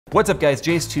What's up guys,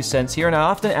 JayzTwoCents here, and I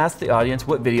often ask the audience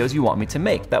what videos you want me to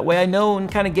make. That way I know and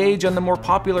kind of gauge on the more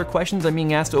popular questions I'm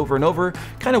being asked over and over,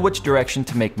 kind of which direction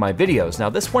to make my videos. Now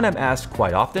this one I'm asked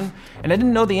quite often, and I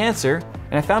didn't know the answer,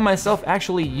 and I found myself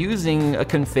actually using a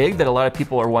config that a lot of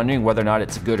people are wondering whether or not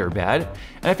it's good or bad,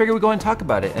 and I figured we'd go and talk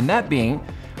about it, and that being,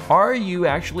 are you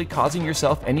actually causing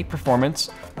yourself any performance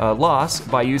loss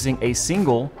by using a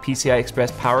single PCI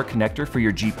Express power connector for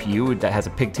your GPU that has a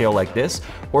pigtail like this?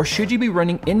 Or should you be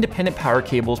running independent power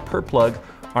cables per plug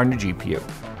on your GPU?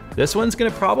 This one's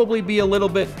gonna probably be a little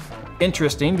bit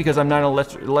interesting because I'm not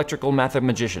an electrical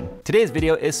mathematician. Today's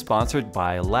video is sponsored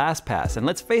by LastPass, and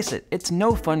let's face it, it's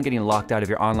no fun getting locked out of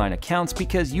your online accounts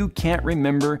because you can't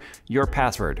remember your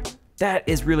password. That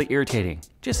is really irritating.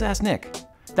 Just ask Nick.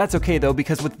 That's okay though,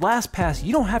 because with LastPass,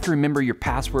 you don't have to remember your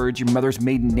passwords, your mother's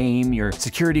maiden name, your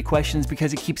security questions,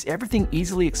 because it keeps everything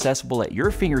easily accessible at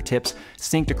your fingertips,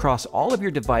 synced across all of your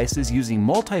devices using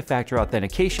multi-factor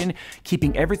authentication,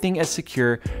 keeping everything as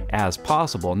secure as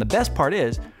possible. And the best part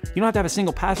is, you don't have to have a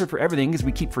single password for everything because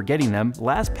we keep forgetting them.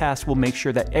 LastPass will make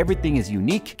sure that everything is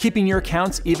unique, keeping your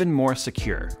accounts even more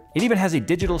secure. It even has a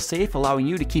digital safe allowing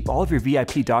you to keep all of your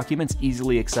VIP documents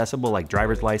easily accessible, like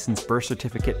driver's license, birth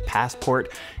certificate, passport,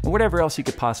 and whatever else you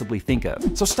could possibly think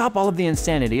of. So stop all of the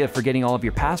insanity of forgetting all of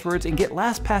your passwords and get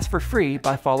LastPass for free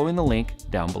by following the link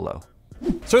down below.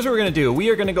 So here's what we're gonna do. We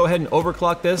are gonna go ahead and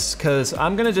overclock this because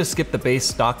I'm gonna just skip the base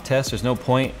stock test. There's no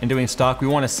point in doing stock. We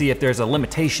wanna see if there's a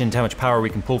limitation to how much power we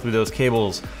can pull through those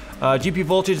cables. GPU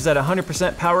voltage is at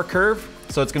 100% power curve,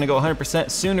 so it's gonna go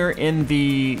 100% sooner in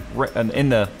the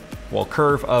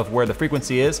curve of where the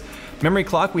frequency is. Memory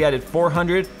clock, we added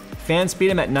 400. Fan speed,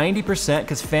 I'm at 90%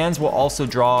 because fans will also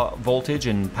draw voltage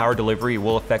and power delivery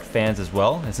will affect fans as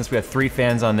well. And since we have 3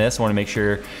 fans on this, I wanna make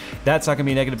sure that's not gonna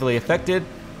be negatively affected.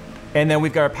 And then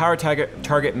we've got our power target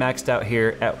maxed out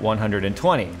here at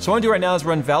 120. So what I'm gonna do right now is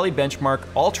run Valley Benchmark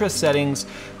Ultra settings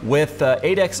with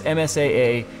 8x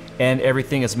MSAA, and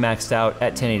everything is maxed out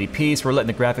at 1080p. So we're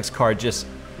letting the graphics card just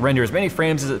render as many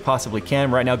frames as it possibly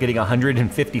can. Right now getting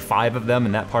 155 of them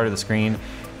in that part of the screen.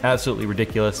 Absolutely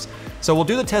ridiculous. So we'll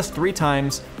do the test 3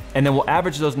 times and then we'll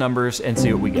average those numbers and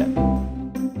see what we get.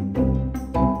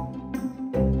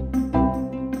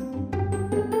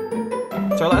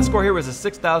 So our last score here was a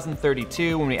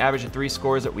 6,032. When we averaged the 3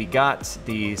 scores that we got,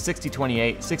 the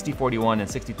 6028, 6041, and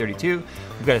 6032,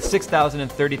 we've got a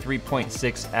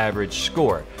 6,033.6 average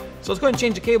score. So let's go ahead and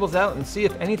change the cables out and see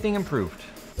if anything improved.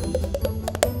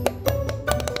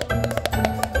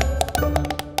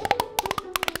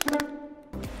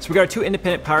 So we got our 2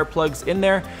 independent power plugs in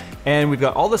there, and we've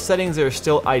got all the settings that are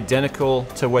still identical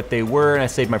to what they were, and I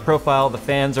saved my profile. The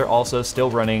fans are also still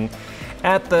running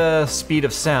at the speed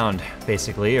of sound,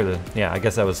 basically, or I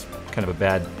guess that was kind of a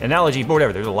bad analogy, but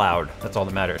whatever, they're loud, that's all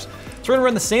that matters. So we're gonna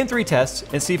run the same 3 tests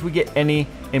and see if we get any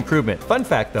improvement. Fun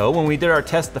fact though, when we did our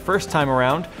test the first time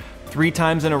around, 3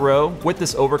 times in a row with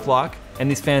this overclock and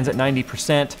these fans at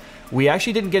 90%, we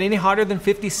actually didn't get any hotter than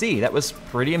 50C. That was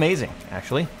pretty amazing,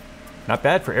 actually. Not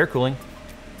bad for air cooling.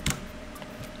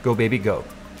 Go baby, go.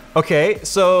 Okay,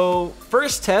 so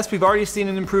first test, we've already seen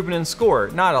an improvement in score.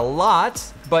 Not a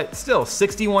lot, but still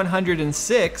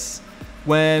 6,106.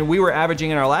 When we were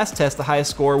averaging in our last test, the highest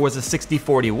score was a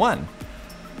 6041.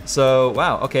 So,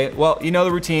 wow, okay, well, you know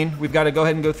the routine. We've got to go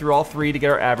ahead and go through all 3 to get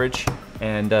our average.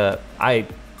 And I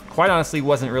quite honestly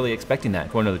wasn't really expecting that,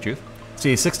 if you want to know the truth.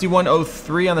 See,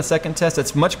 6103 on the second test.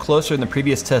 That's much closer than the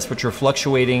previous test, which were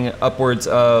fluctuating upwards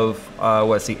of,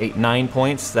 8, 9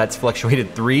 points. That's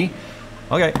fluctuated 3.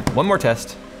 Okay, one more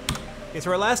test. Okay,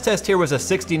 so our last test here was a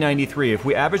 6093. If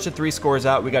we average the 3 scores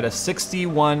out, we got a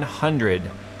 6100.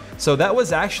 So that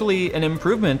was actually an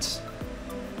improvement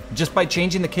just by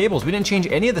changing the cables. We didn't change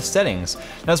any of the settings.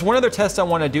 Now, there's one other test I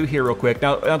want to do here real quick.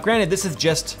 Now, granted, this is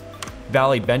just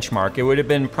Valley Benchmark. It would have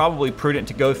been probably prudent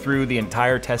to go through the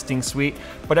entire testing suite,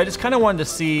 but I just kind of wanted to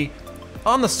see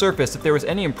on the surface if there was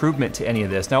any improvement to any of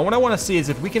this. Now, what I want to see is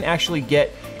if we can actually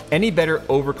get any better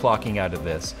overclocking out of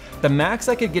this. The max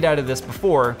I could get out of this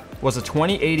before was a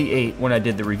 2088 when I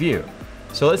did the review.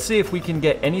 So let's see if we can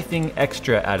get anything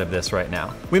extra out of this right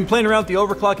now. We've been playing around with the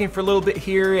overclocking for a little bit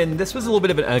here, and this was a little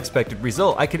bit of an unexpected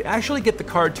result. I could actually get the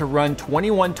card to run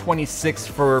 2126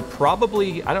 for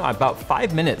probably, I don't know, about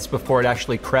 5 minutes before it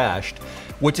actually crashed,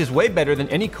 which is way better than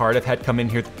any card I've had come in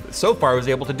here so far was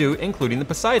able to do, including the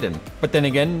Poseidon. But then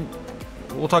again,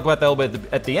 we'll talk about that a little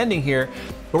bit at the ending here,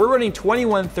 but we're running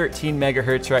 2113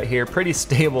 megahertz right here, pretty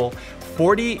stable,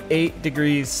 48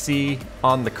 degrees C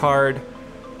on the card.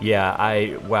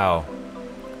 Yeah, wow.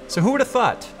 So who would have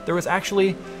thought there was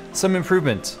actually some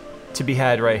improvement to be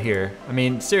had right here? I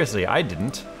mean, seriously, I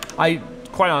didn't.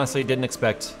 Quite quite honestly didn't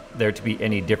expect there to be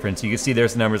any difference. You can see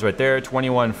there's the numbers right there,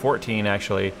 2114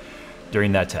 actually,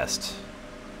 during that test.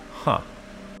 Huh.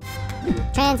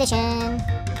 Transition.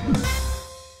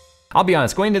 I'll be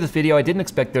honest, going into this video, I didn't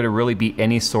expect there to really be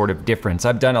any sort of difference.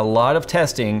 I've done a lot of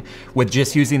testing with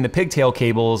just using the pigtail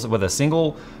cables with a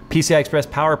single PCI Express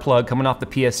power plug coming off the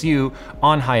PSU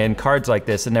on high-end cards like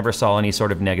this and never saw any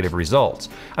sort of negative results.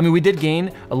 I mean, we did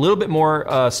gain a little bit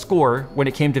more score when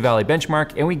it came to Valley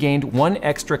Benchmark, and we gained one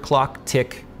extra clock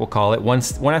tick, we'll call it, one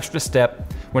extra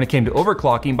step when it came to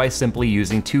overclocking by simply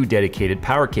using 2 dedicated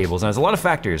power cables. Now, there's a lot of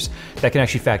factors that can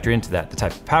actually factor into that. The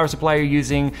type of power supply you're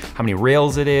using, how many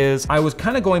rails it is. I was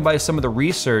kind of going by some of the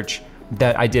research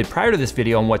that I did prior to this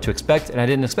video on what to expect, and I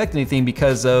didn't expect anything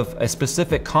because of a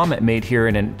specific comment made here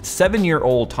in a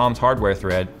 7-year-old Tom's Hardware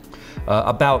thread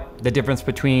about the difference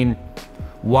between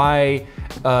why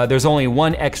there's only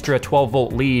one extra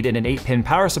 12-volt lead in an 8-pin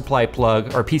power supply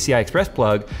plug or PCI Express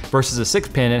plug versus a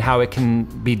 6-pin, and how it can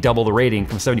be double the rating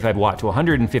from 75 watt to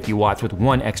 150 watts with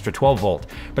one extra 12-volt.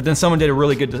 But then someone did a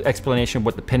really good explanation of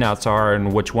what the pinouts are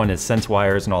and which one is sense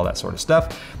wires and all that sort of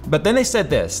stuff. But then they said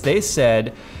this. They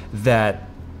said that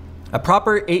a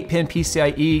proper 8-pin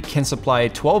PCIe can supply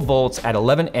 12 volts at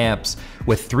 11 amps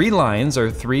with 3 lines,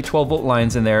 or 3 12-volt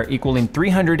lines in there, equaling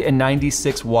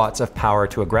 396 watts of power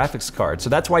to a graphics card. So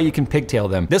that's why you can pigtail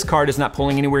them. This card is not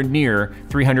pulling anywhere near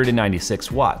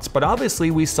 396 watts, but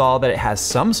obviously we saw that it has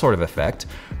some sort of effect.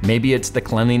 Maybe it's the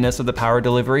cleanliness of the power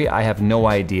delivery, I have no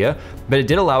idea, but it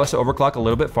did allow us to overclock a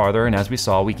little bit farther, and as we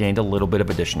saw, we gained a little bit of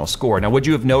additional score. Now, would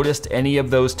you have noticed any of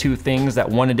those 2 things, that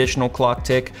one additional clock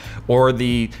tick or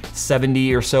the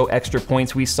 70 or so extra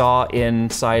points we saw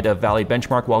inside of Valley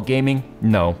Benchmark while gaming?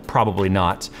 No, probably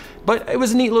not. But it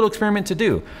was a neat little experiment to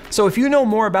do. So if you know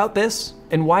more about this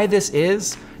and why this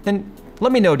is, then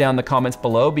let me know down in the comments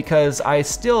below, because I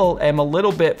still am a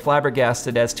little bit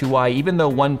flabbergasted as to why, even though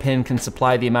one pin can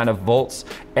supply the amount of volts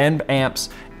and amps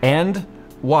and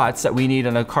watts that we need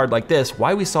on a card like this,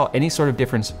 why we saw any sort of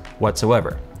difference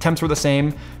whatsoever. Temps were the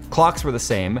same, clocks were the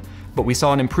same, but we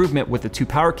saw an improvement with the 2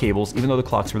 power cables, even though the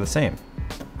clocks were the same.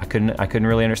 I couldn't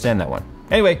really understand that one.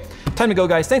 Anyway, time to go,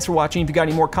 guys. Thanks for watching. If you got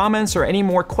any more comments or any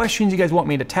more questions you guys want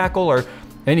me to tackle, or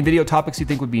any video topics you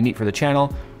think would be neat for the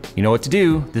channel, you know what to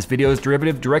do. This video is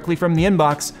derivative directly from the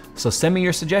inbox, so send me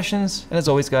your suggestions. And as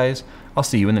always, guys, I'll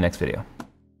see you in the next video.